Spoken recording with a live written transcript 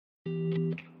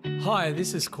Hi,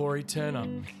 this is Corey Turner,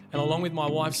 and along with my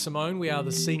wife Simone, we are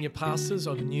the senior pastors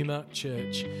of Numa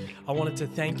Church. I wanted to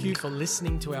thank you for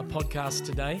listening to our podcast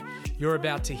today. You're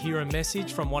about to hear a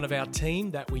message from one of our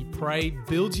team that we pray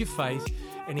builds your faith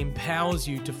and empowers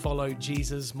you to follow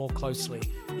Jesus more closely.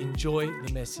 Enjoy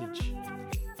the message.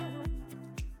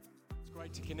 It's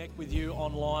great to connect with you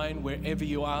online, wherever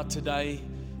you are today.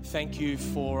 Thank you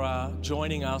for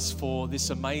joining us for this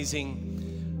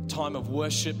amazing time of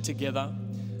worship together.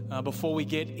 Before we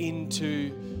get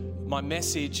into my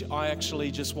message, I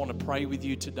actually just want to pray with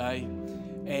you today.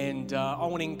 And I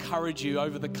want to encourage you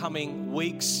over the coming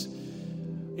weeks,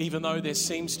 even though there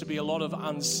seems to be a lot of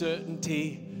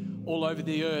uncertainty all over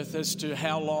the earth as to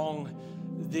how long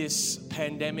this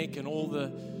pandemic and all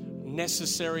the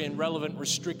necessary and relevant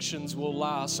restrictions will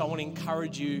last. I want to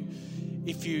encourage you,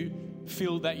 if you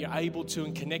feel that you're able to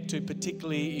and connect to,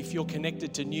 particularly if you're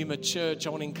connected to Numa Church,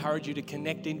 I want to encourage you to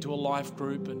connect into a life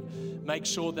group and make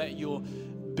sure that you're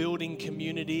building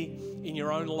community in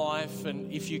your own life.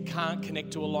 And if you can't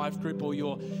connect to a life group or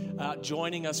you're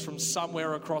joining us from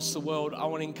somewhere across the world, I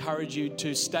want to encourage you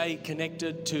to stay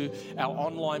connected to our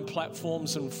online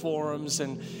platforms and forums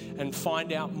and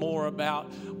find out more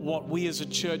about what we as a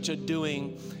church are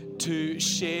doing to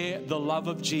share the love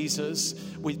of Jesus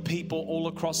with people all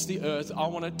across the earth. I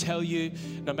want to tell you,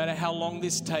 no matter how long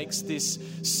this takes, this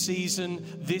season,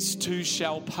 this too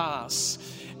shall pass.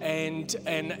 And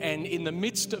in the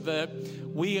midst of it,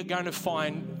 we are going to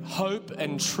find hope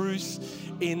and truth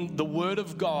in the Word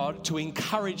of God to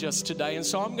encourage us today. And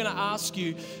so I'm going to ask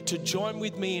you to join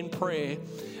with me in prayer.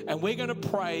 And we're going to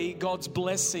pray God's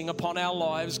blessing upon our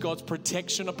lives, God's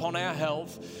protection upon our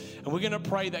health. And we're going to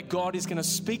pray that God is going to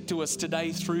speak to us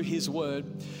today through His Word.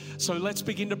 So let's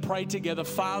begin to pray together.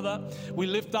 Father, we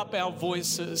lift up our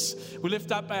voices. We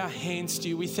lift up our hands to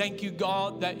you. We thank you,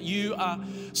 God, that you are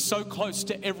so close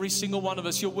to every single one of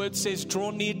us. Your word says, draw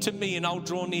near to me and I'll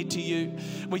draw near to you.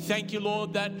 We thank you,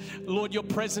 Lord, that, Lord, your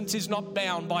presence is not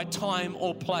bound by time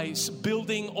or place,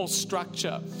 building or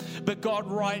structure. But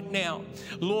God, right now,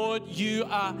 Lord, you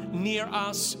are near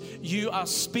us. You are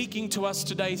speaking to us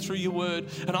today through your word.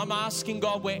 And I'm asking,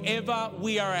 God, wherever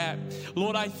we are at,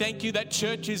 Lord, I thank you that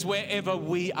church is wherever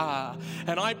we are.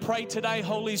 And I pray today,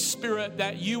 Holy Spirit,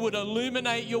 that you would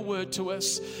illuminate your word to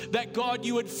us, that God,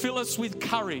 you would fill us with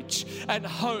courage and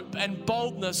hope and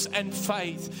boldness and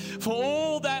faith for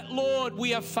all that, Lord,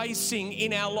 we are facing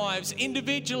in our lives,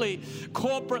 individually,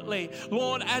 corporately,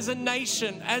 Lord, as a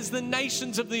nation, as the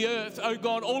nations of the earth, oh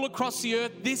God, all across the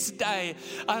earth this day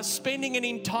are spending an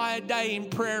entire day in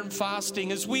prayer and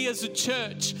fasting, as we as a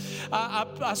church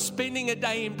are spending a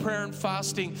day in prayer and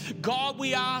fasting. God,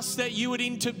 we ask that you would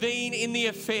intervene in the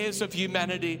affairs of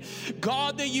humanity.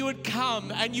 God, that you would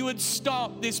come and you would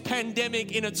stop this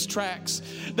pandemic in its tracks,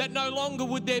 that no longer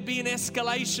would there be an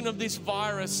escalation of this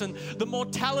virus and the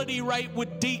mortality rate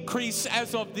would decrease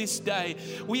as of this day.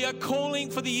 We are calling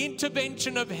for the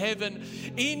intervention of heaven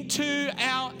into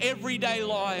our everyday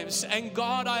lives. And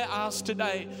God, I ask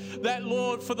today that,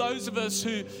 Lord, for those of us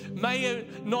who may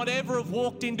not ever have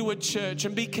walked into a church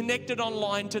and be connected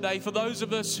online today, for those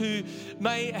of us who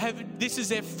may have, this is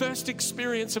their first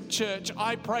experience of church,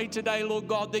 I pray today, Lord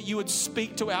God, that you would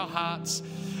speak to our hearts,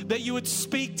 that you would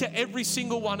speak to every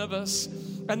single one of us,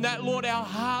 and that, Lord, our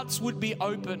hearts would be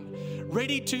open,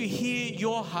 ready to hear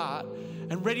your heart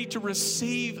and ready to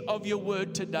receive of your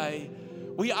word today.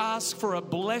 We ask for a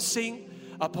blessing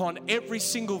upon every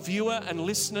single viewer and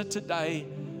listener today.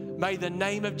 May the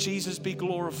name of Jesus be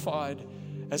glorified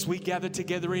as we gather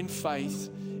together in faith.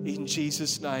 In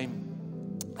Jesus' name,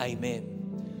 amen.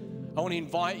 I want to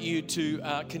invite you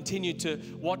to continue to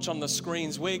watch on the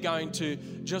screens. We're going to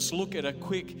just look at a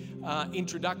quick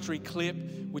introductory clip,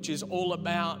 which is all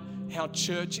about how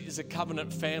church is a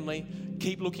covenant family.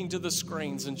 Keep looking to the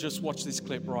screens and just watch this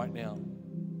clip right now.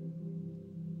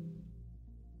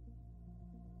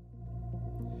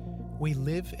 We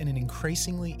live in an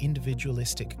increasingly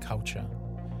individualistic culture.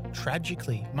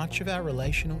 Tragically, much of our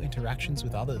relational interactions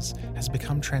with others has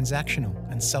become transactional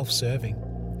and self-serving.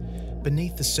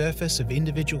 Beneath the surface of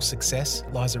individual success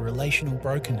lies a relational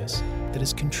brokenness that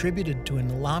has contributed to an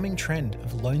alarming trend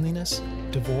of loneliness,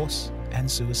 divorce, and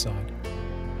suicide.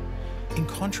 In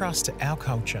contrast to our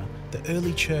culture, the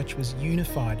early church was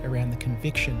unified around the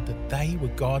conviction that they were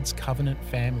God's covenant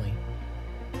family.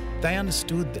 They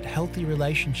understood that healthy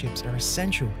relationships are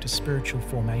essential to spiritual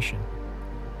formation.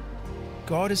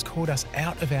 God has called us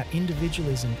out of our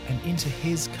individualism and into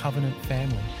His covenant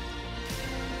family.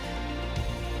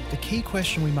 The key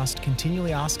question we must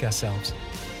continually ask ourselves: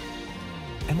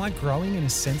 am I growing in a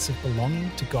sense of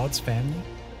belonging to God's family?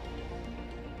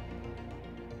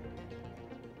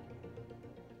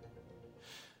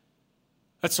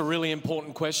 That's a really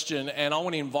important question, and I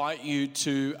want to invite you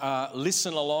to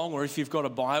listen along, or if you've got a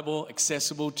Bible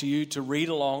accessible to you, to read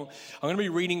along. I'm going to be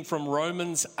reading from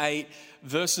Romans 8,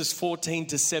 verses 14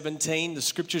 to 17. The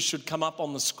scriptures should come up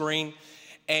on the screen.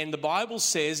 And the Bible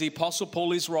says, the Apostle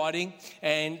Paul is writing,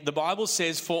 and the Bible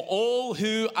says, "For all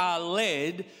who are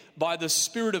led by the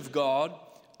Spirit of God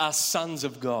are sons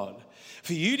of God.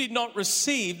 For you did not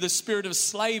receive the spirit of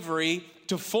slavery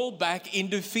to fall back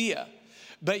into fear,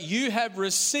 but you have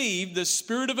received the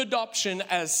spirit of adoption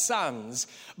as sons,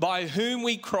 by whom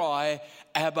we cry,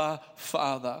 Abba,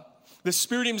 Father." The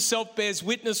Spirit himself bears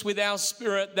witness with our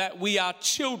spirit that we are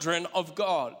children of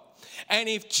God. And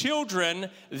if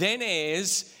children, then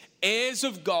heirs, heirs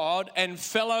of God and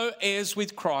fellow heirs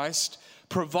with Christ,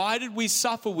 provided we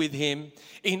suffer with him,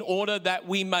 in order that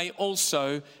we may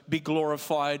also be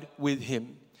glorified with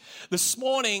him. This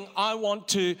morning, I want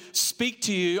to speak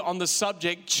to you on the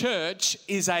subject, church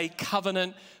is a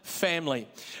covenant family.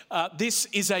 This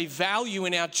is a value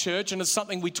in our church, and it's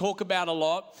something we talk about a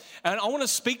lot. And I want to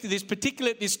speak to this,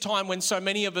 particularly at this time when so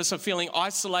many of us are feeling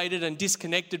isolated and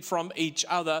disconnected from each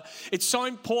other. It's so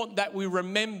important that we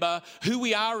remember who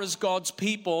we are as God's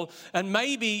people. And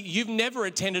maybe you've never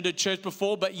attended a church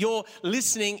before, but you're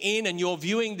listening in and you're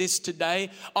viewing this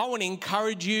today. I want to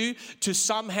encourage you to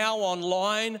somehow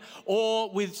online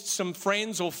or with some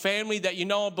friends or family that you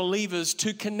know are believers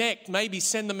to connect. Maybe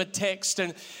send them a text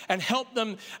and help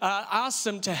them, ask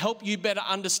them to help you better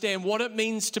understand what it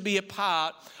means to be a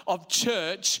part of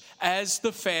church as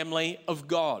the family of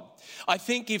God. I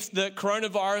think if the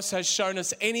coronavirus has shown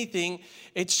us anything,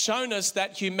 it's shown us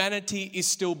that humanity is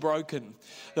still broken.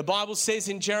 The Bible says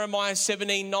in Jeremiah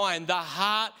 17:9, "The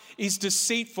heart is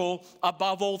deceitful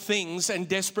above all things and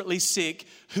desperately sick.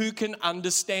 Who can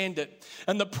understand it?"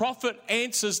 And the prophet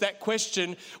answers that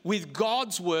question with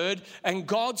God's word, and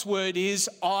God's word is,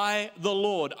 "I, the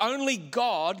Lord." Only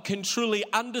God can truly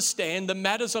understand the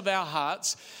matters of our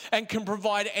hearts and can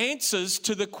provide answers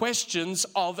to the questions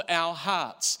of our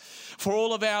hearts. For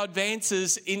all of our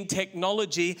advances in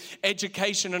technology,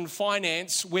 education and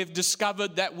finance, we've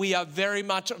discovered that we are very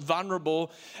much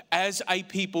vulnerable as a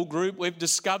people group. We've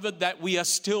discovered that we are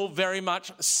still very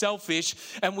much selfish,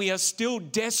 and we are still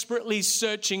desperately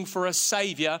searching for a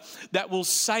Savior that will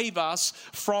save us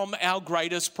from our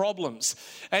greatest problems.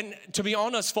 And to be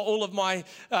honest, for all of my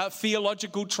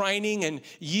theological training and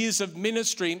years of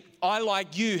ministry, I,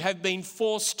 like you, have been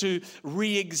forced to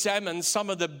re-examine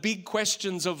some of the big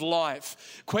questions of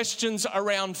life. Questions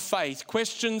around faith,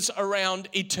 questions around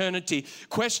eternity,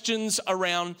 questions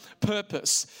around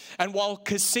purpose. And while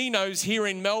casinos here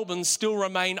in Melbourne still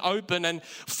remain open and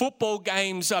football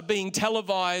games are being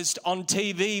televised on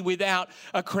TV without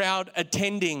a crowd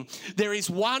attending, there is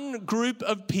one group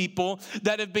of people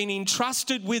that have been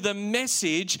entrusted with a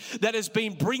message that has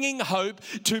been bringing hope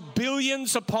to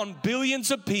billions upon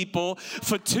billions of people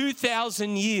for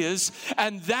 2,000 years,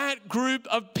 and that group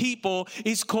of people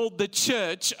is called the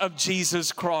Church of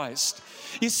Jesus Christ.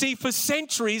 You see, for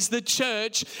centuries, the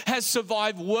church has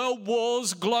survived world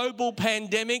wars, global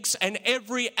pandemics, and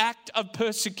every act of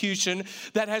persecution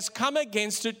that has come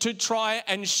against it to try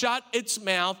and shut its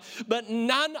mouth. But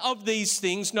none of these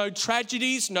things, no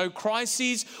tragedies, no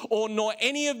crises, nor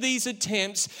any of these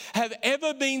attempts have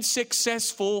ever been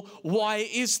successful. Why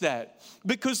is that?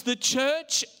 Because the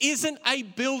church isn't a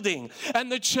building,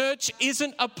 and the church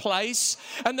isn't a place,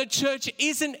 and the church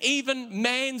isn't even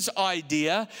man's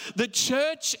idea. The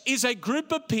church is a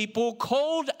group of people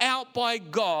called out by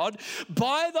God,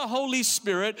 by the Holy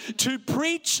Spirit, to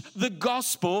preach the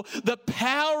gospel, the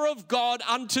power of God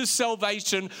unto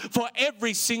salvation for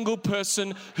every single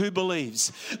person who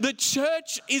believes. The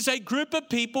church is a group of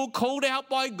people called out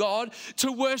by God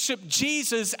to worship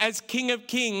Jesus as King of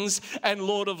Kings and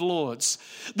Lord of Lords.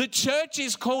 The church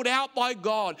is called out by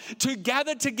God to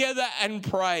gather together and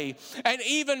pray, and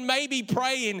even maybe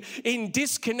pray in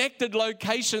disconnected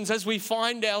locations as we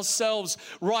find ourselves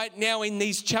right now in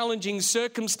these challenging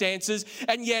circumstances.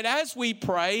 And yet as we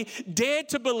pray, dare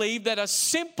to believe that a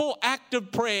simple act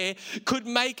of prayer could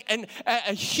make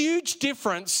a huge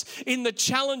difference in the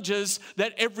challenges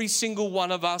that every single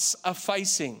one of us are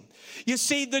facing. You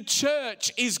see, the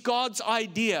church is God's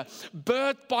idea,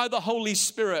 birthed by the Holy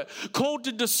Spirit, called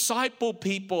to disciple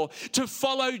people, to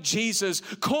follow Jesus,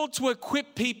 called to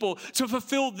equip people to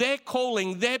fulfill their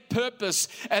calling, their purpose,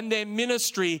 and their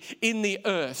ministry in the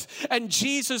earth. And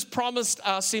Jesus promised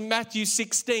us in Matthew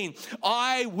 16,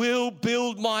 "I will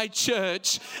build my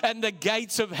church, and the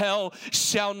gates of hell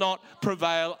shall not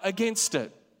prevail against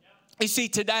it." You see,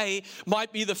 today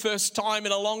might be the first time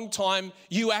in a long time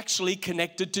you actually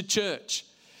connected to church.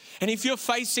 And if you're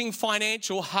facing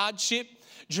financial hardship,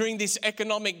 during this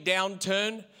economic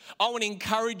downturn, I want to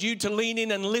encourage you to lean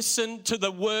in and listen to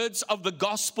the words of the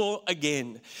gospel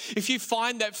again. If you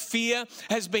find that fear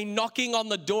has been knocking on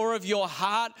the door of your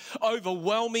heart,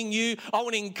 overwhelming you, I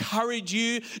want to encourage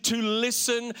you to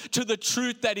listen to the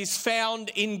truth that is found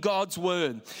in God's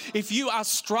word. If you are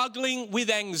struggling with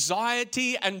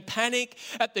anxiety and panic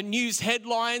at the news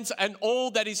headlines and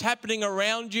all that is happening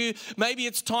around you, maybe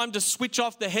it's time to switch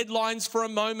off the headlines for a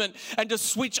moment and to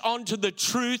switch on to the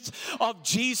truth of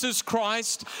Jesus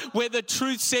Christ, where the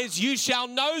truth says, you shall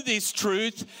know this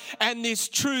truth, and this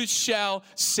truth shall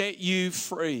set you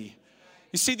free.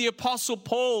 You see, the Apostle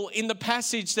Paul, in the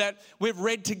passage that we've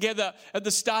read together at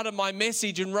the start of my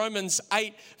message in Romans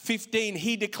 8:15,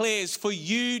 he declares, for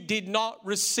you did not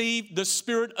receive the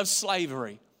spirit of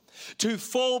slavery to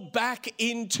fall back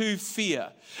into fear,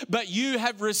 but you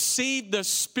have received the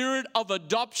spirit of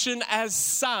adoption as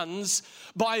sons,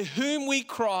 by whom we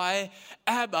cry,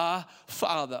 Abba,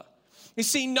 Father. You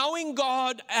see, knowing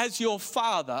God as your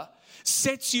Father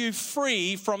sets you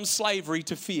free from slavery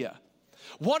to fear.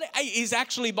 What is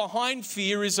actually behind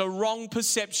fear is a wrong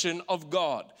perception of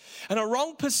God. And a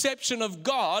wrong perception of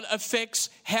God affects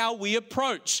how we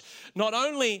approach not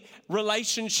only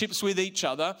relationships with each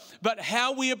other, but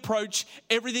how we approach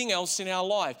everything else in our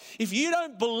life. If you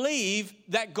don't believe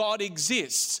that God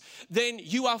exists, then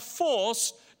you are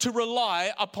forced to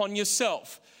rely upon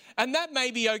yourself. And that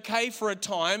may be okay for a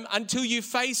time until you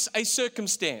face a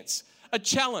circumstance, a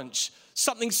challenge,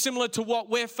 something similar to what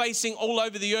we're facing all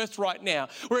over the earth right now,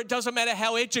 where it doesn't matter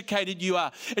how educated you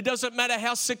are. It doesn't matter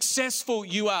how successful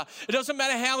you are. It doesn't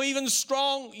matter how even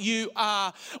strong you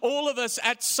are. All of us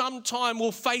at some time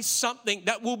will face something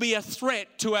that will be a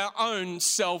threat to our own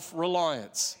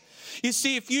self-reliance. You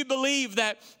see, if you believe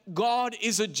that God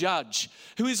is a judge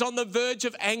who is on the verge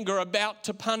of anger, about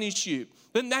to punish you,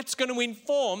 then that's going to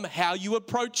inform how you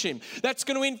approach him. That's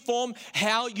going to inform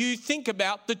how you think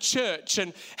about the church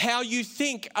and how you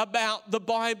think about the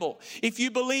Bible. If you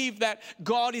believe that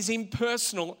God is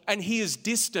impersonal and he is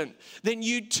distant, then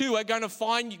you too are going to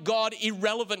find God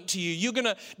irrelevant to you. You're going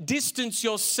to distance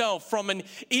yourself from an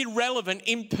irrelevant,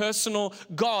 impersonal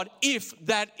God if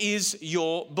that is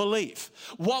your belief.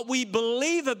 What we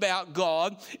believe about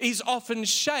God is often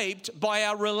shaped by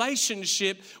our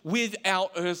relationship with our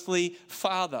earthly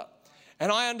Father.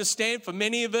 And I understand for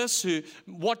many of us who are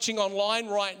watching online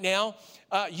right now,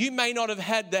 you may not have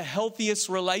had the healthiest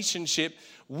relationship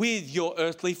with your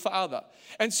earthly father.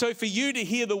 And so for you to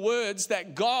hear the words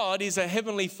that God is a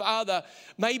heavenly Father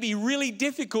may be really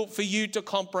difficult for you to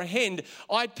comprehend.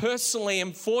 I personally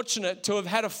am fortunate to have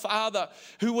had a father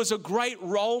who was a great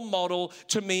role model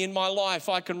to me in my life.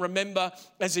 I can remember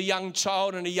as a young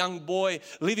child and a young boy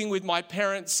living with my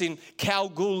parents in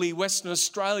Kalgoorlie, Western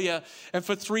Australia. And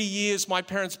for 3 years, my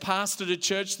parents pastored a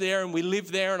church there and we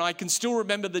lived there. And I can still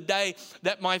remember the day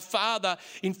that my father,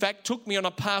 in fact, took me on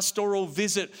a pastoral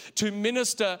visit to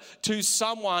minister to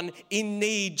someone in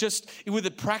need, just with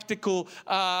a practical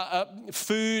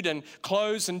food and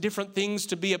clothes and different things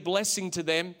to be a blessing to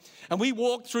them. And we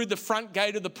walked through the front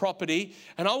gate of the property,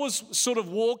 and I was sort of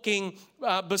walking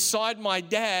beside my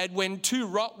dad when two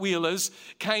Rottweilers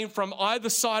came from either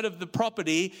side of the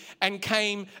property and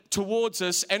came towards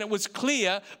us. And it was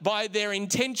clear by their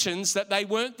intentions that they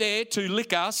weren't there to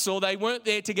lick us or they weren't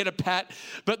there to get a pat,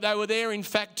 but they were there, in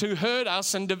fact, to hurt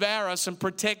us and devour us and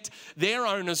protect their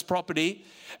owner's property.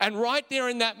 And right there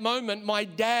in that moment, my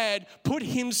dad put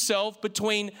himself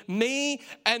between me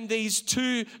and these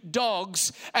two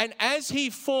dogs. And as he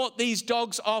fought these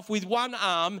dogs off with one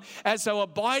arm, as they were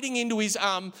biting into his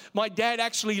arm, my dad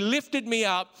actually lifted me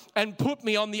up and put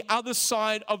me on the other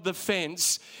side of the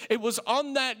fence. It was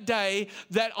on that day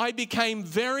that I became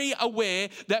very aware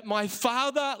that my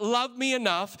father loved me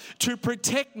enough to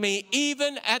protect me,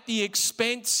 even at the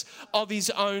expense of his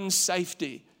own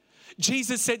safety.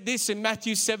 Jesus said this in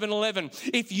Matthew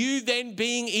 7:11, if you then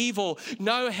being evil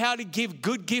know how to give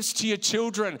good gifts to your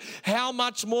children, how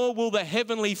much more will the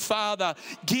Heavenly Father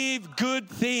give good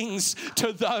things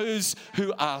to those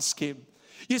who ask him?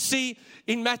 You see,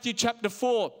 in Matthew chapter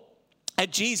 4, at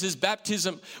Jesus'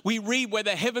 baptism, we read where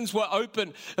the heavens were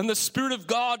open and the Spirit of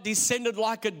God descended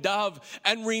like a dove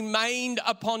and remained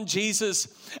upon Jesus.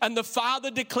 And the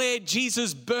Father declared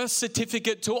Jesus' birth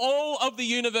certificate to all of the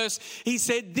universe. He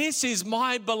said, this is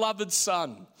my beloved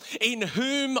Son, in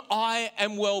whom I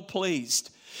am well pleased.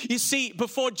 You see,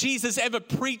 before Jesus ever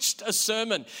preached a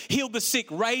sermon, healed the sick,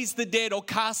 raised the dead, or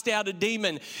cast out a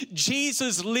demon,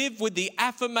 Jesus lived with the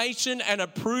affirmation and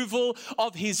approval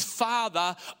of his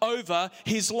Father over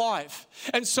his life.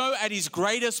 And so at his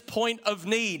greatest point of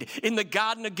need in the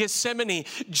Garden of Gethsemane,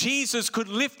 Jesus could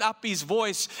lift up his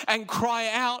voice and cry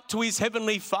out to his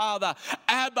heavenly Father,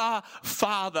 Abba,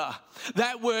 Father.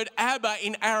 That word Abba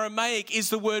in Aramaic is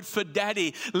the word for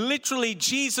daddy. Literally,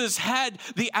 Jesus had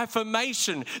the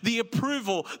affirmation, the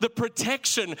approval, the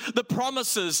protection, the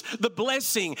promises, the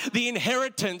blessing, the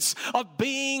inheritance of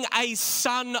being a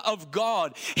son of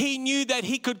God. He knew that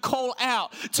he could call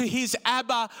out to his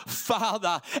Abba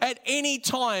Father at any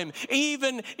time,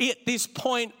 even at this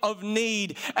point of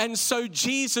need. And so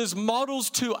Jesus models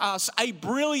to us a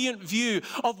brilliant view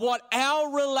of what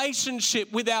our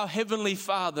relationship with our Heavenly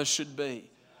Father should be.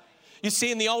 You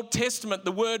see, in the Old Testament,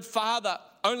 the word Father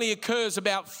only occurs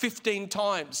about 15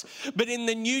 times. But in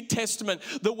the New Testament,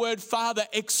 the word Father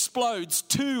explodes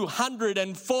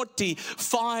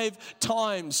 245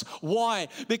 times. Why?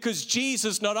 Because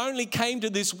Jesus not only came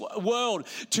to this world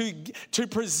to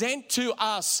present to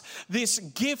us this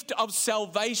gift of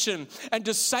salvation and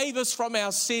to save us from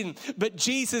our sin, but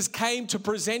Jesus came to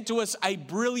present to us a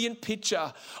brilliant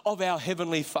picture of our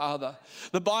Heavenly Father.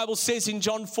 The Bible says in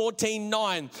John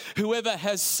 14:9, whoever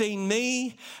has seen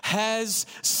me has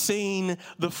seen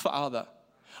the Father.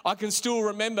 I can still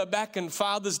remember back in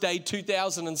Father's Day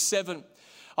 2007,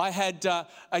 I had a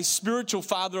spiritual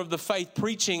father of the faith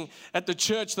preaching at the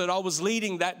church that I was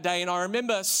leading that day. And I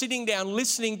remember sitting down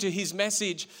listening to his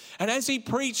message. And as he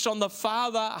preached on the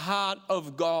Father heart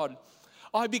of God,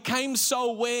 I became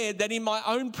so aware that in my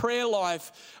own prayer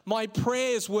life, my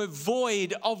prayers were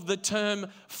void of the term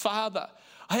Father.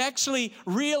 I actually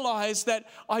realized that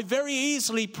I very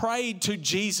easily prayed to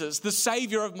Jesus, the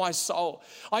Savior of my soul.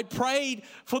 I prayed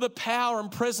for the power and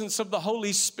presence of the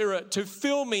Holy Spirit to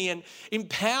fill me and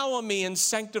empower me and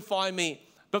sanctify me.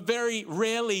 But very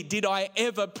rarely did I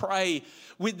ever pray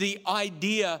with the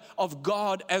idea of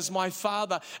God as my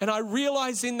Father. And I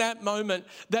realized in that moment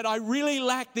that I really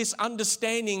lacked this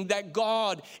understanding that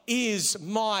God is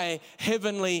my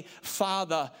Heavenly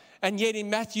Father. And yet in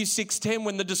Matthew 6:10,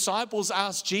 when the disciples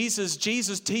asked Jesus,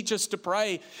 teach us to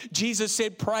pray. Jesus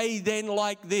said, pray then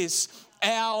like this,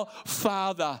 our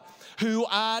Father who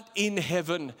art in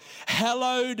heaven,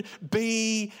 hallowed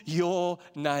be your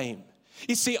name.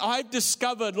 You see, I've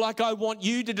discovered, like I want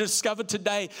you to discover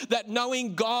today, that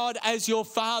knowing God as your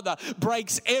Father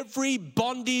breaks every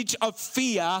bondage of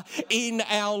fear in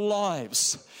our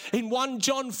lives. In 1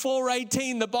 John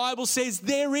 4:18, the Bible says,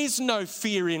 there is no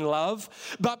fear in love,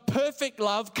 but perfect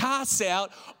love casts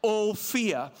out all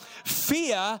fear.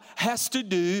 Fear has to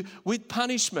do with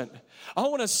punishment. I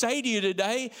want to say to you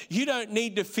today, you don't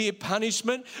need to fear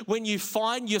punishment when you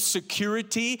find your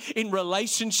security in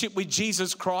relationship with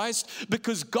Jesus Christ,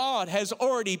 because God has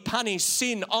already punished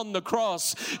sin on the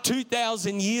cross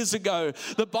 2,000 years ago.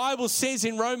 The Bible says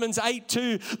in Romans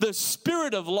 8:2, the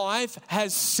Spirit of life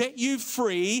has set you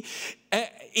free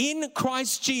in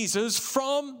Christ Jesus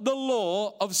from the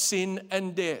law of sin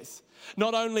and death.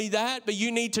 Not only that, but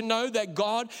you need to know that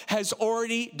God has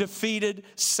already defeated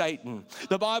Satan.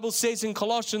 The Bible says in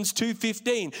Colossians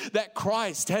 2:15 that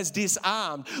Christ has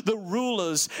disarmed the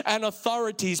rulers and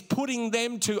authorities, putting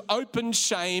them to open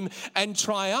shame and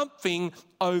triumphing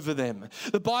over them.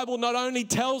 The Bible not only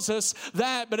tells us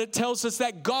that, but it tells us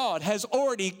that God has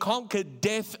already conquered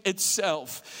death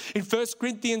itself. In 1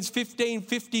 Corinthians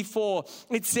 15:54,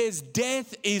 it says,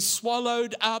 death is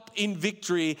swallowed up in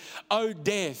victory. O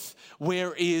death,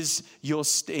 where is your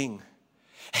sting?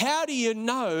 How do you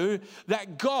know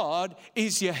that God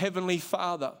is your Heavenly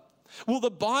Father? Well,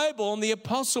 the Bible and the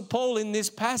Apostle Paul in this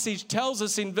passage tells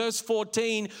us in verse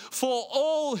 14, for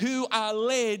all who are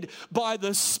led by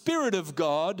the Spirit of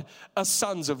God are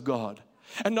sons of God.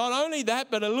 And not only that,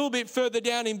 but a little bit further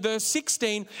down in verse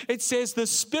 16, it says, the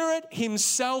Spirit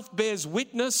himself bears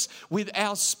witness with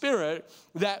our spirit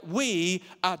that we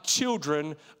are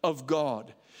children of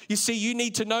God. You see, you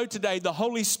need to know today the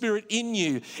Holy Spirit in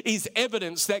you is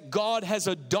evidence that God has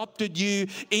adopted you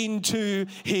into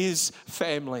his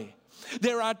family.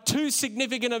 There are two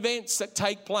significant events that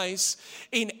take place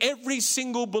in every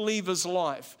single believer's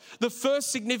life. The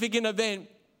first significant event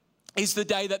is the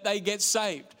day that they get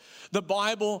saved. The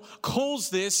Bible calls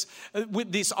this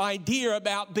with this idea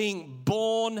about being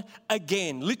born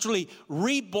again, literally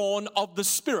reborn of the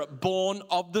Spirit, born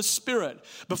of the Spirit.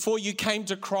 Before you came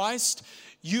to Christ,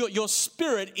 your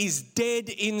spirit is dead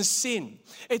in sin.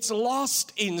 It's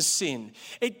lost in sin.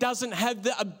 It doesn't have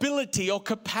the ability or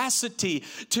capacity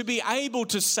to be able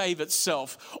to save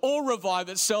itself or revive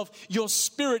itself. Your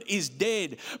spirit is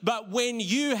dead. But when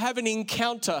you have an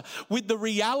encounter with the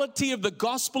reality of the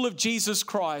gospel of Jesus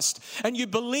Christ, and you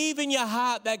believe in your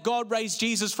heart that God raised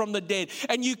Jesus from the dead,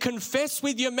 and you confess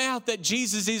with your mouth that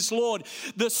Jesus is Lord,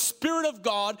 the Spirit of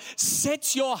God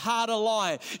sets your heart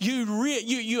alive.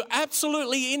 You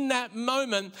absolutely in that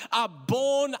moment are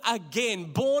born again,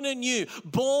 born anew,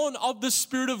 born of the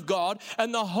Spirit of God,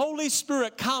 and the Holy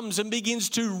Spirit comes and begins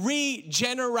to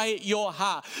regenerate your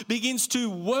heart, begins to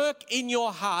work in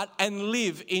your heart and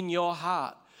live in your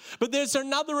heart. But there's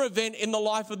another event in the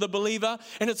life of the believer,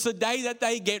 and it's the day that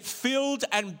they get filled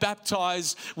and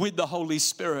baptized with the Holy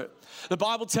Spirit. The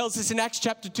Bible tells us in Acts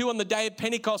chapter 2, on the day of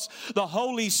Pentecost, the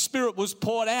Holy Spirit was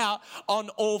poured out on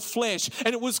all flesh.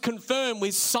 And it was confirmed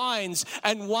with signs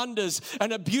and wonders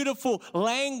and a beautiful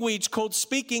language called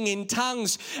speaking in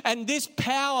tongues. And this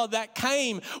power that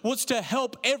came was to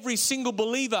help every single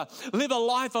believer live a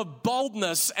life of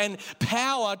boldness and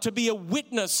power to be a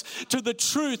witness to the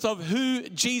truth of who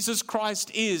Jesus Christ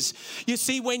is. You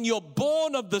see, when you're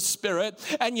born of the Spirit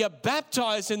and you're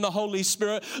baptized in the Holy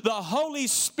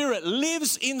Spirit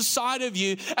lives inside of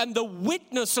you, and the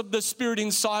witness of the Spirit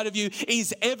inside of you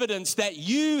is evidence that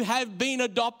you have been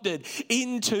adopted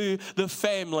into the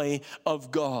family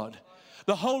of God.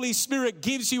 The Holy Spirit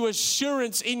gives you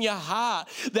assurance in your heart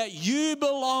that you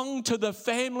belong to the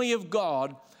family of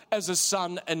God as a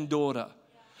son and daughter.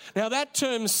 Now, that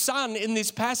term son in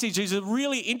this passage is a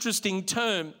really interesting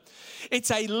term.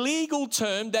 It's a legal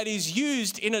term that is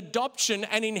used in adoption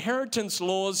and inheritance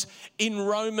laws in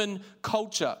Roman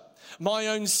culture. My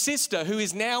own sister, who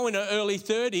is now in her early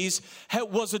 30s,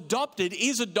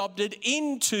 is adopted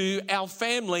into our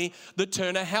family, the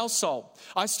Turner household.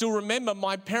 I still remember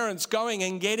my parents going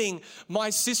and getting my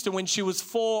sister when she was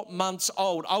 4 months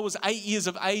old. I was 8 years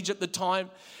of age at the time.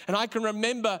 And I can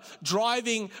remember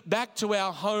driving back to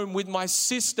our home with my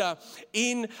sister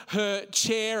in her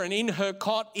chair and in her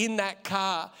cot in that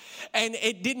car. And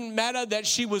it didn't matter that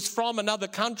she was from another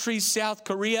country, South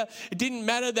Korea. It didn't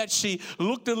matter that she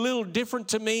looked a little different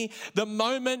to me. The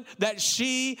moment that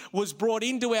she was brought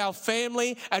into our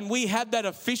family and we had that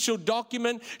official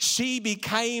document, she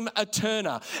became a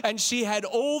Turner. And she had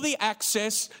all the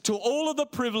access to all of the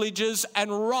privileges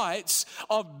and rights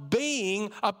of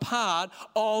being a part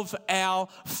of our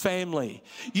family.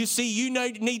 You see, you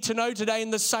need to know today,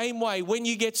 in the same way, when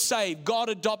you get saved, God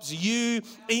adopts you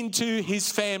into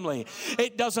his family.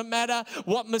 It doesn't matter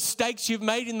what mistakes you've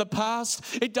made in the past.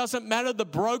 It doesn't matter the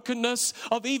brokenness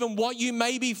of even what you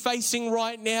may be facing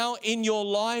right now in your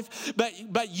life,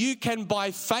 but you can,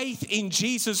 by faith in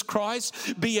Jesus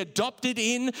Christ, be adopted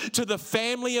in to the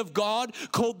family of God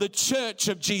called the Church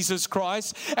of Jesus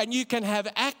Christ, and you can have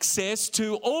access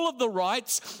to all of the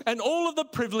rights and all of the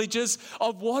privileges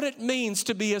of what it means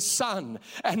to be a son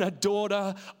and a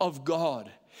daughter of God.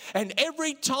 And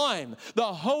every time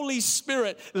the Holy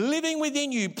Spirit living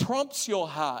within you prompts your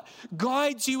heart,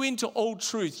 guides you into all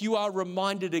truth, you are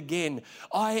reminded again,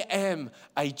 I am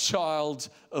a child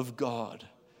of God.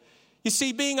 You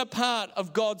see, being a part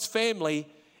of God's family,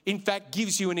 in fact,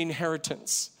 gives you an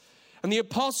inheritance. And the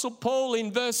Apostle Paul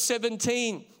in verse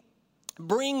 17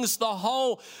 brings the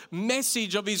whole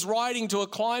message of his writing to a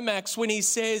climax when he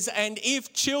says, and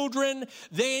if children,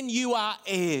 then you are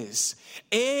heirs,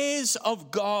 heirs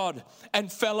of God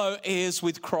and fellow heirs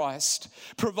with Christ,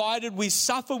 provided we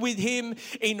suffer with him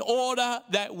in order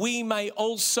that we may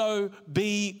also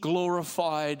be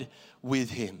glorified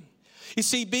with him. You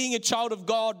see, being a child of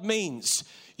God means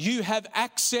you have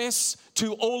access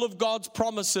to all of God's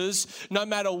promises, no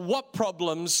matter what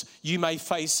problems you may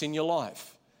face in your life.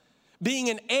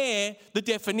 Being an heir, the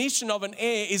definition of an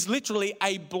heir is literally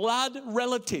a blood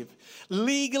relative,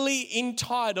 legally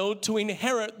entitled to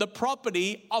inherit the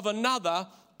property of another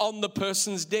on the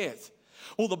person's death.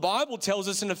 Well, the Bible tells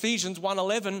us in Ephesians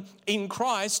 1:11, in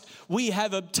Christ we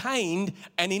have obtained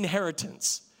an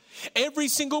inheritance. Every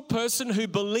single person who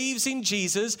believes in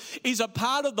Jesus is a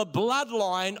part of the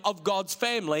bloodline of God's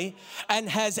family and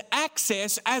has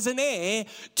access as an heir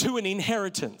to an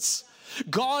inheritance.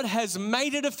 God has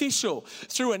made it official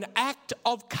through an act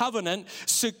of covenant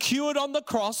secured on the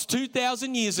cross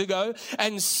 2,000 years ago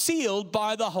and sealed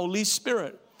by the Holy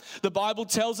Spirit. The Bible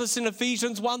tells us in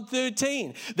Ephesians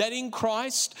 1:13 that in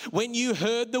Christ, when you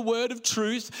heard the word of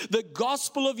truth, the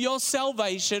gospel of your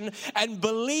salvation, and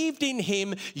believed in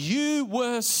him, you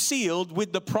were sealed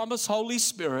with the promised Holy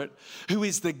Spirit, who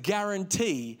is the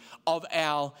guarantee of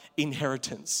our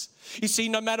inheritance. You see,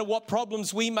 no matter what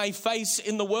problems we may face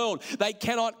in the world, they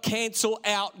cannot cancel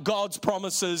out God's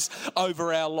promises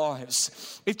over our lives.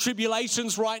 If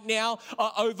tribulations right now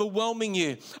are overwhelming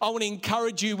you, I want to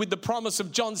encourage you with the promise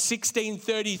of John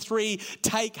 16:33,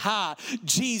 take heart,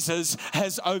 Jesus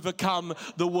has overcome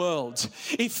the world.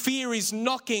 If fear is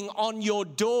knocking on your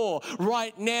door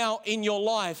right now in your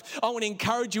life, I want to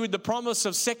encourage you with the promise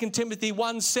of 2 Timothy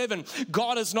 1:7,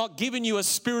 God has not given you a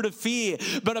spirit of fear,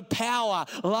 but a power,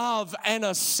 love, and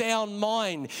a sound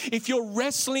mind. If you're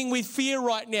wrestling with fear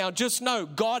right now, just know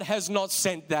God has not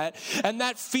sent that, and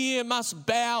that fear must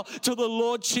bow to the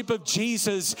lordship of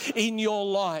Jesus in your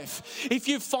life. If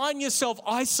you find yourself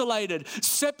isolated,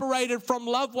 separated from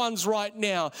loved ones right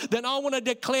now, then I want to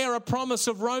declare a promise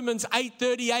of Romans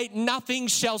 8:38, nothing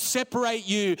shall separate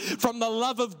you from the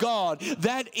love of God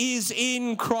that is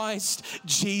in Christ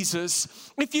Jesus.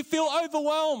 If you feel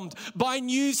overwhelmed by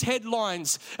news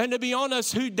headlines, and to be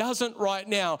honest, who doesn't right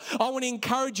now, I want to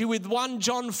encourage you with 1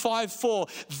 John 5:4.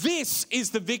 This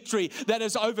is the victory that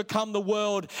has overcome the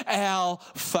world, our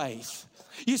faith.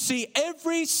 You see,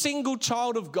 every single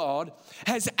child of God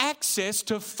has access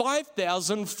to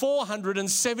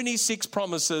 5,476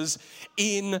 promises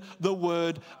in the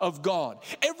Word of God.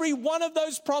 Every one of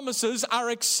those promises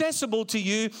are accessible to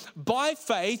you by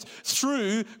faith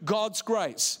through God's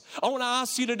grace. I want to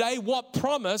ask you today, what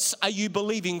promise are you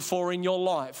believing for in your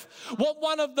life? What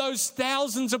one of those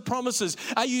thousands of promises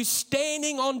are you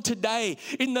standing on today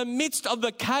in the midst of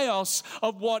the chaos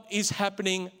of what is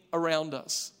happening around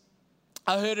us?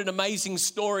 I heard an amazing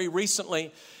story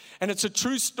recently, and it's a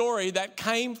true story that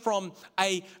came from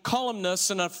a columnist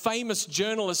and a famous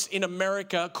journalist in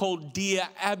America called Dear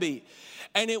Abby.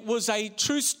 And it was a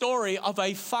true story of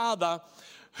a father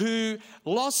who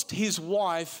lost his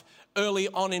wife early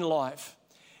on in life.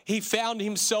 He found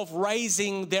himself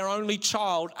raising their only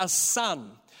child, a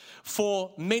son,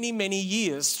 for many, many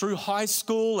years through high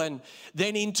school and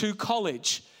then into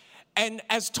college. And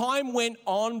as time went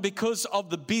on, because of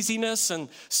the busyness and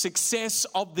success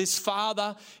of this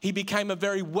father, he became a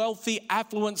very wealthy,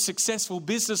 affluent, successful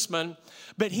businessman.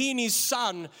 But he and his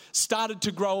son started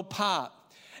to grow apart.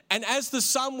 And as the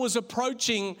son was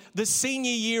approaching the senior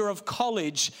year of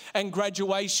college and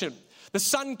graduation, the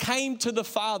son came to the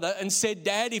father and said,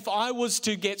 Dad, if I was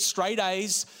to get straight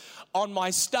A's on my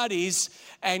studies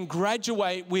and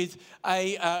graduate with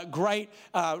a great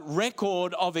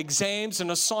record of exams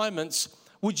and assignments,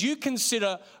 would you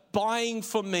consider buying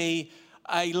for me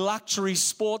a luxury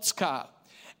sports car?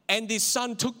 And this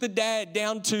son took the dad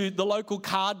down to the local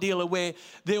car dealer where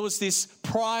there was this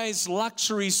prize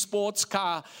luxury sports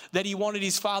car that he wanted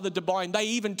his father to buy. And they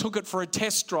even took it for a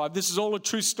test drive. This is all a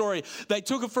true story. They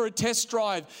took it for a test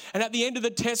drive. And at the end of the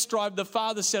test drive, the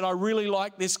father said, I really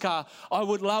like this car. I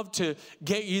would love to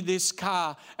get you this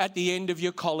car at the end of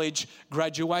your college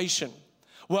graduation.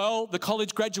 Well, the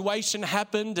college graduation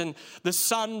happened and the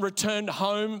son returned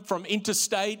home from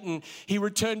interstate and he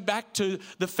returned back to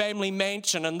the family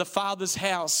mansion and the father's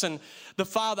house. And the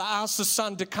father asked the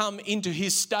son to come into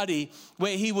his study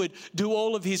where he would do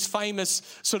all of his famous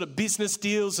sort of business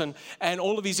deals and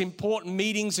all of his important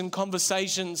meetings and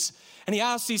conversations. And he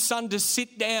asked his son to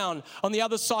sit down on the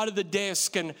other side of the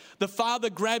desk. And the father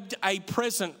grabbed a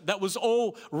present that was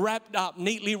all wrapped up,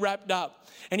 neatly wrapped up.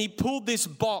 And he pulled this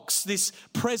box, this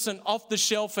present off the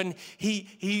shelf, and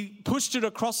he pushed it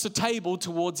across the table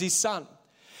towards his son.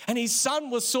 And his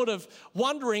son was sort of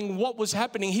wondering what was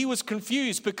happening. He was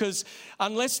confused because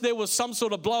unless there was some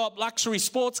sort of blow-up luxury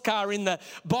sports car in the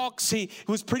box, he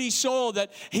was pretty sure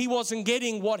that he wasn't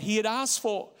getting what he had asked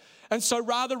for. And so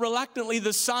rather reluctantly,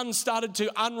 the son started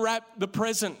to unwrap the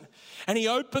present. And he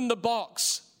opened the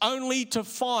box only to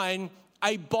find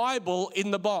a Bible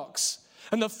in the box.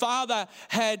 And the father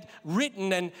had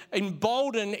written and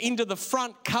emboldened into the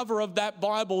front cover of that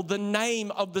Bible the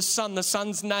name of the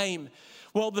son's name.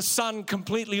 Well, the son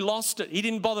completely lost it. He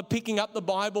didn't bother picking up the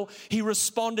Bible. He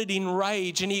responded in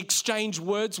rage and he exchanged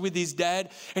words with his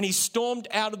dad and he stormed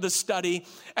out of the study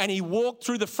and he walked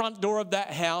through the front door of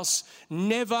that house,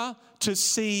 never to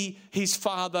see his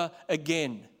father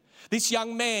again. This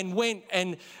young man went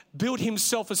and built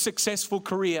himself a successful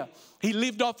career. He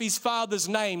lived off his father's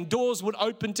name. Doors would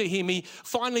open to him. He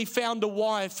finally found a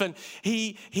wife and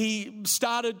he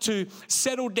started to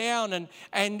settle down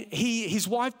and his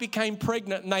wife became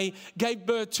pregnant and they gave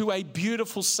birth to a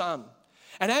beautiful son.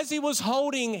 And as he was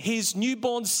holding his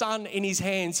newborn son in his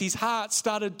hands, his heart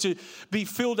started to be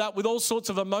filled up with all sorts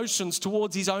of emotions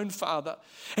towards his own father.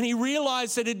 And he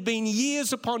realized that it had been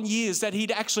years upon years that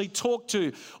he'd actually talked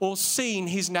to or seen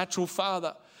his natural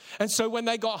father. And so when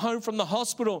they got home from the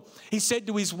hospital, he said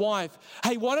to his wife,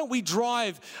 hey, why don't we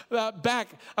drive back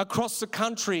across the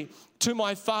country to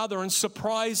my father and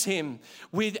surprise him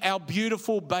with our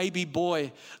beautiful baby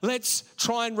boy. Let's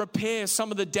try and repair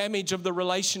some of the damage of the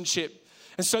relationship.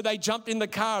 And so they jumped in the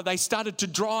car. They started to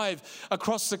drive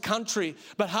across the country.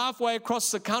 But halfway across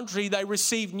the country, they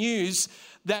received news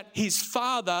that his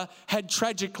father had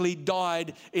tragically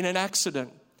died in an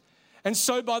accident. And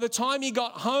so by the time he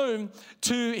got home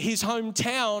to his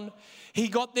hometown, he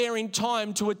got there in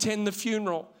time to attend the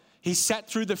funeral. He sat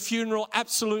through the funeral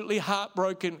absolutely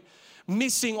heartbroken,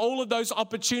 missing all of those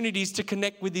opportunities to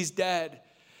connect with his dad.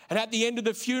 And at the end of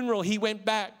the funeral, he went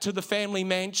back to the family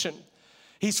mansion.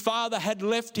 His father had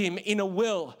left him in a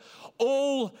will.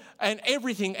 All and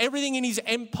everything in his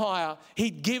empire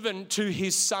he'd given to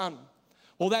his son.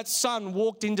 Well, that son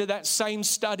walked into that same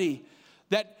study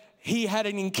that he had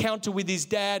an encounter with his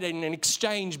dad and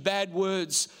exchanged bad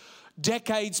words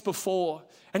decades before.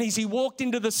 And as he walked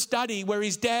into the study where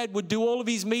his dad would do all of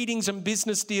his meetings and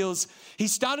business deals, he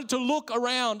started to look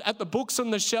around at the books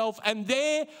on the shelf, and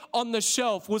there on the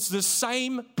shelf was the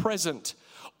same present,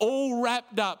 all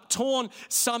wrapped up, torn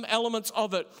some elements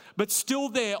of it, but still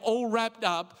there, all wrapped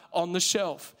up on the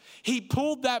shelf. He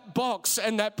pulled that box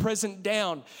and that present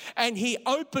down, and he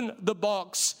opened the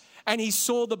box, and he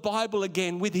saw the Bible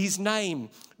again with his name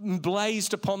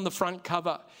blazed upon the front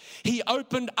cover. He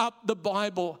opened up the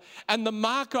Bible, and the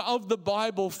marker of the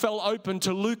Bible fell open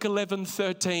to Luke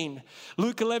 11:13.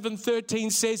 Luke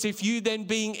 11:13 says, if you then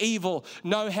being evil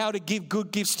know how to give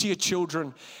good gifts to your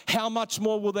children, how much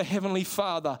more will the Heavenly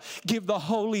Father give the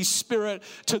Holy Spirit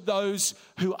to those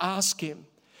who ask him?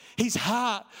 His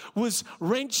heart was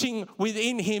wrenching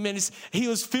within him, and he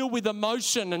was filled with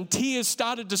emotion, and tears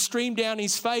started to stream down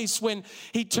his face when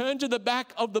he turned to the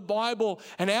back of the Bible,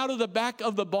 and out of the back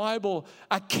of the Bible,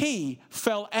 a key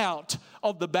fell out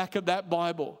of the back of that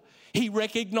Bible. He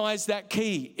recognized that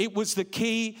key. It was the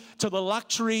key to the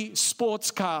luxury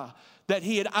sports car that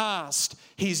he had asked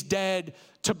his dad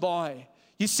to buy.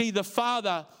 You see, the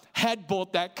father had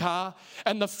bought that car,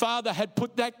 and the father had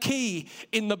put that key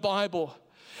in the Bible.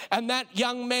 And that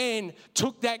young man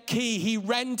took that key, he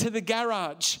ran to the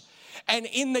garage, and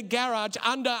in the garage,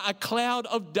 under a cloud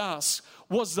of dust,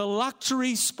 was the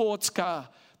luxury sports car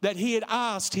that he had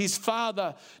asked his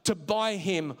father to buy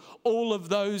him all of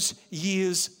those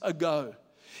years ago.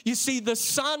 You see, the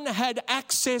son had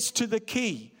access to the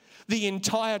key the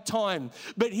entire time,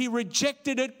 but he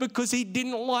rejected it because he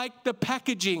didn't like the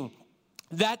packaging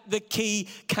that the key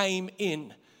came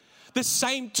in. The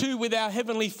same too with our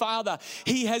Heavenly Father.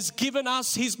 He has given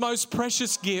us his most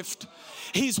precious gift,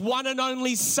 his one and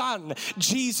only Son,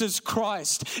 Jesus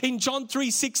Christ. In John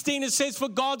 3:16 it says, for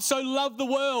God so loved the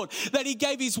world that he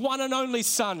gave his one and only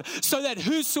Son, so that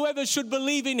whosoever should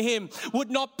believe in him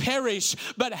would not perish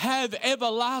but have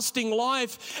everlasting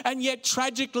life. And yet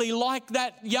tragically, like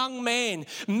that young man,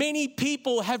 many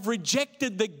people have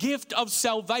rejected the gift of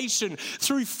salvation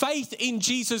through faith in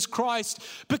Jesus Christ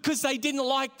because they didn't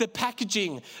like the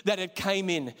packaging that it came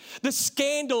in. The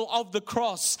scandal of the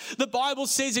cross. The Bible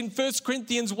says in 1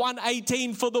 Corinthians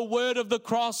 1:18, for the word of the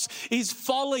cross is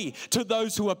folly to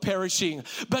those who are perishing,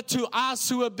 but to us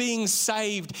who are being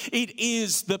saved, it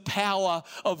is the power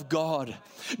of God.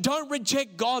 Don't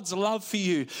reject God's love for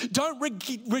you. Don't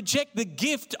reject the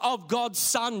gift of God's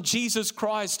Son, Jesus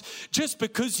Christ, just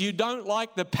because you don't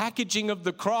like the packaging of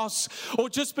the cross, or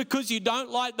just because you don't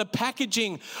like the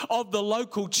packaging of the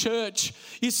local church.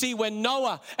 You see, when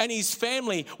Noah and his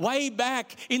family, way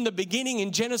back in the beginning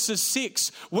in Genesis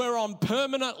 6, were on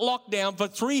permanent lockdown for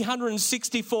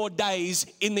 364 days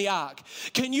in the ark.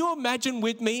 Can you imagine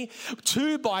with me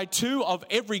 2 by 2 of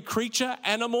every creature,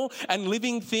 animal, and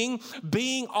living thing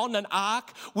being on an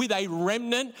ark with a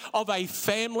remnant of a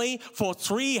family for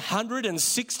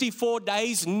 364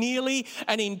 days, nearly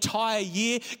an entire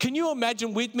year? Can you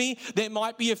imagine with me? There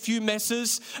might be a few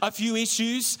messes, a few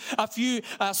issues, a few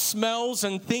smells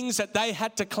and things that they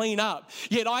had to clean up.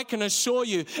 Yet I can assure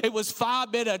you it was far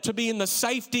better to be in the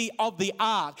safety of the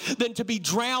ark than to be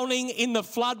drowning in the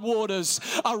floodwaters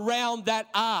around that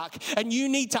ark. And you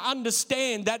need to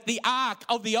understand that the ark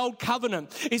of the Old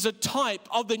Covenant is a type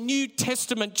of the New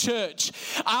Testament church.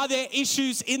 Are there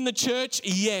issues in the church?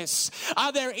 Yes.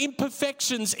 Are there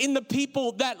imperfections in the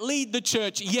people that lead the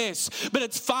church? Yes. But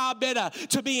it's far better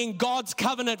to be in God's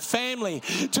covenant family,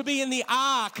 to be in the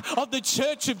ark of the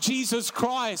church of Jesus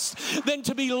Christ, Christ than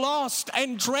to be lost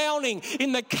and drowning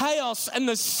in the chaos and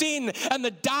the sin and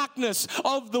the darkness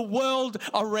of the world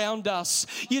around us.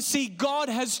 You see, God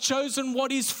has chosen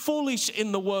what is foolish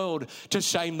in the world to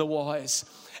shame the wise.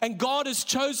 And God has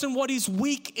chosen what is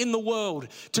weak in the world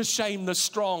to shame the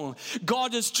strong.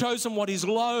 God has chosen what is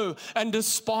low and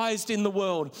despised in the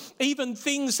world, even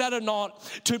things that are not,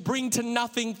 to bring to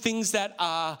nothing things that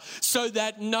are, so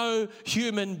that no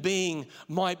human being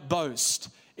might boast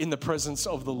in the presence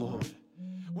of the Lord.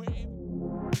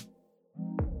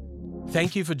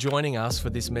 Thank you for joining us for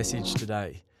this message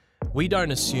today. We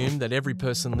don't assume that every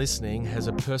person listening has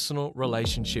a personal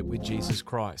relationship with Jesus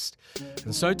Christ.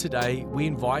 And so today, we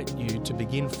invite you to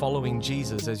begin following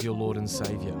Jesus as your Lord and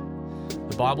Savior.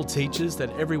 The Bible teaches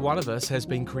that every one of us has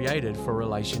been created for a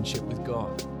relationship with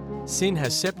God. Sin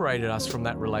has separated us from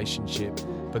that relationship,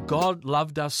 but God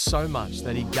loved us so much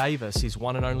that He gave us His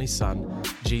one and only Son,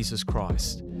 Jesus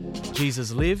Christ.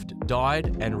 Jesus lived,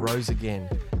 died, and rose again,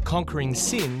 conquering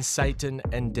sin, Satan,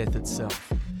 and death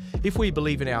itself. If we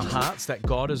believe in our hearts that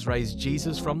God has raised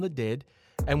Jesus from the dead,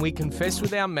 and we confess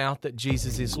with our mouth that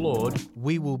Jesus is Lord,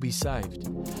 we will be saved.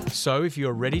 So if you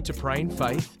are ready to pray in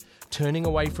faith, turning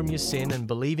away from your sin and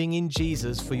believing in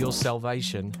Jesus for your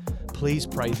salvation, please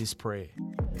pray this prayer.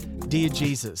 Dear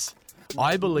Jesus,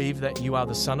 I believe that you are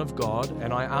the Son of God,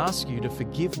 and I ask you to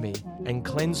forgive me and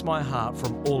cleanse my heart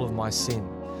from all of my sin.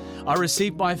 I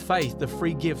receive by faith the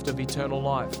free gift of eternal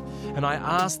life, and I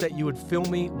ask that you would fill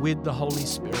me with the Holy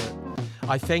Spirit.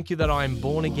 I thank you that I am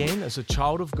born again as a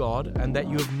child of God, and that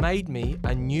you have made me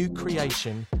a new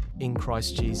creation in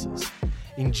Christ Jesus.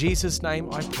 In Jesus'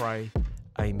 name I pray,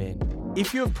 amen.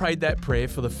 If you have prayed that prayer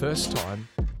for the first time,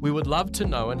 we would love to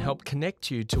know and help connect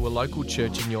you to a local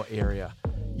church in your area.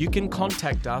 You can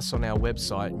contact us on our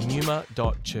website,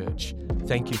 numa.church.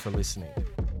 Thank you for listening.